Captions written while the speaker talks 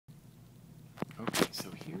So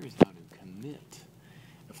here is how to commit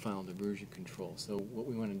a file to version control. So what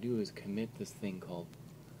we want to do is commit this thing called,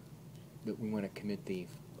 we want to commit the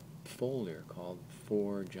folder called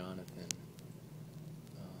for Jonathan.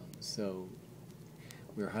 So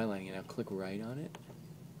we're highlighting it. I'll click right on it,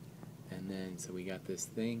 and then so we got this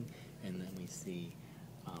thing, and then we see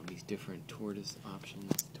these different Tortoise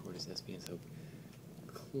options, Tortoise SVN. So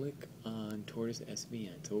click on Tortoise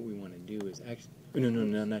SVN. So what we want to do is actually, no,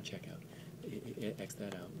 not checkout. X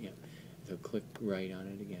that out, yeah. So click right on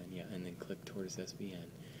it again, yeah, and then click Tortoise SVN.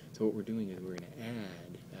 So what we're doing is we're going to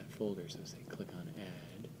add that folder. So say click on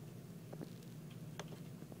add.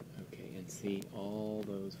 Okay, and see all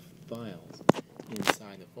those files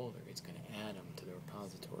inside the folder. It's going to add them to the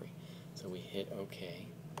repository. So we hit OK,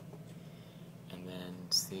 and then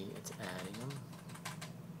see it's adding them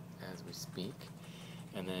as we speak,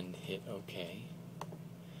 and then hit OK,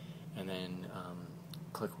 and then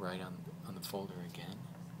click right on the folder again.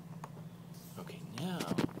 Okay, now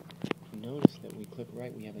notice that we click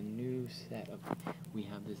right, we have a new set of, we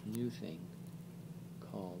have this new thing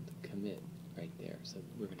called commit right there. So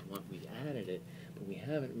we're going to want, we added it, but we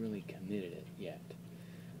haven't really committed it yet.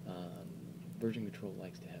 Version control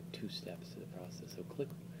likes to have two steps to the process. So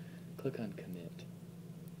click on commit.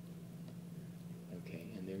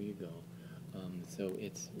 Okay, and there you go. So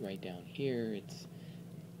it's right down here.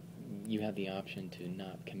 You have the option to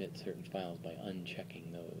not commit certain files by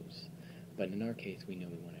unchecking those. But in our case, we know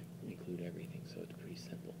we want to include everything, so it's pretty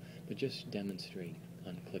simple. But just demonstrate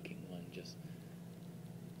unclicking one. Just,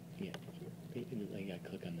 yeah, I got to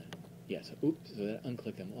click on that. Yeah, so oops, so that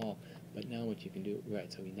unclicked them all. But now what you can do,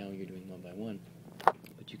 right, so now you're doing one by one.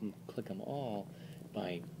 But you can click them all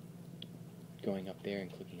by going up there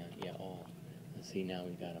and clicking on, yeah, all. And see, now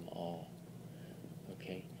we've got them all.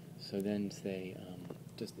 Okay, so then say,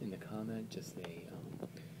 just in the comment, just say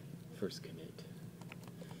first commit.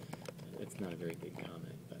 It's not a very big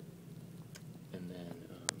comment, but and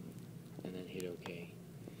then hit OK.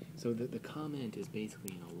 So the comment is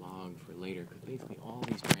basically in a log for later, because basically all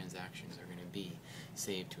these transactions are going to be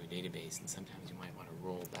saved to a database, and sometimes you might want to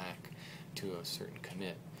roll back to a certain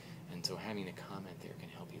commit. And so having a comment there can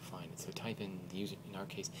help you find it. So type in the user, in our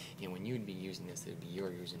case, when you would be using this, it would be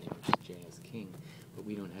your username, which is JSKing, but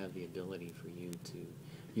we don't have the ability for you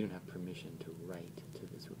don't have permission to write to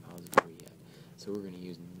this repository yet. So we're going to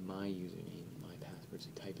use my username, my password. So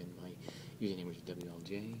type in my username, which is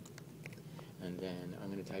WLJ, and then I'm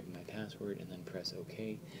going to type in my password and then press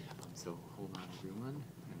OK. So hold on, everyone.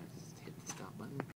 I'm going to hit the stop button.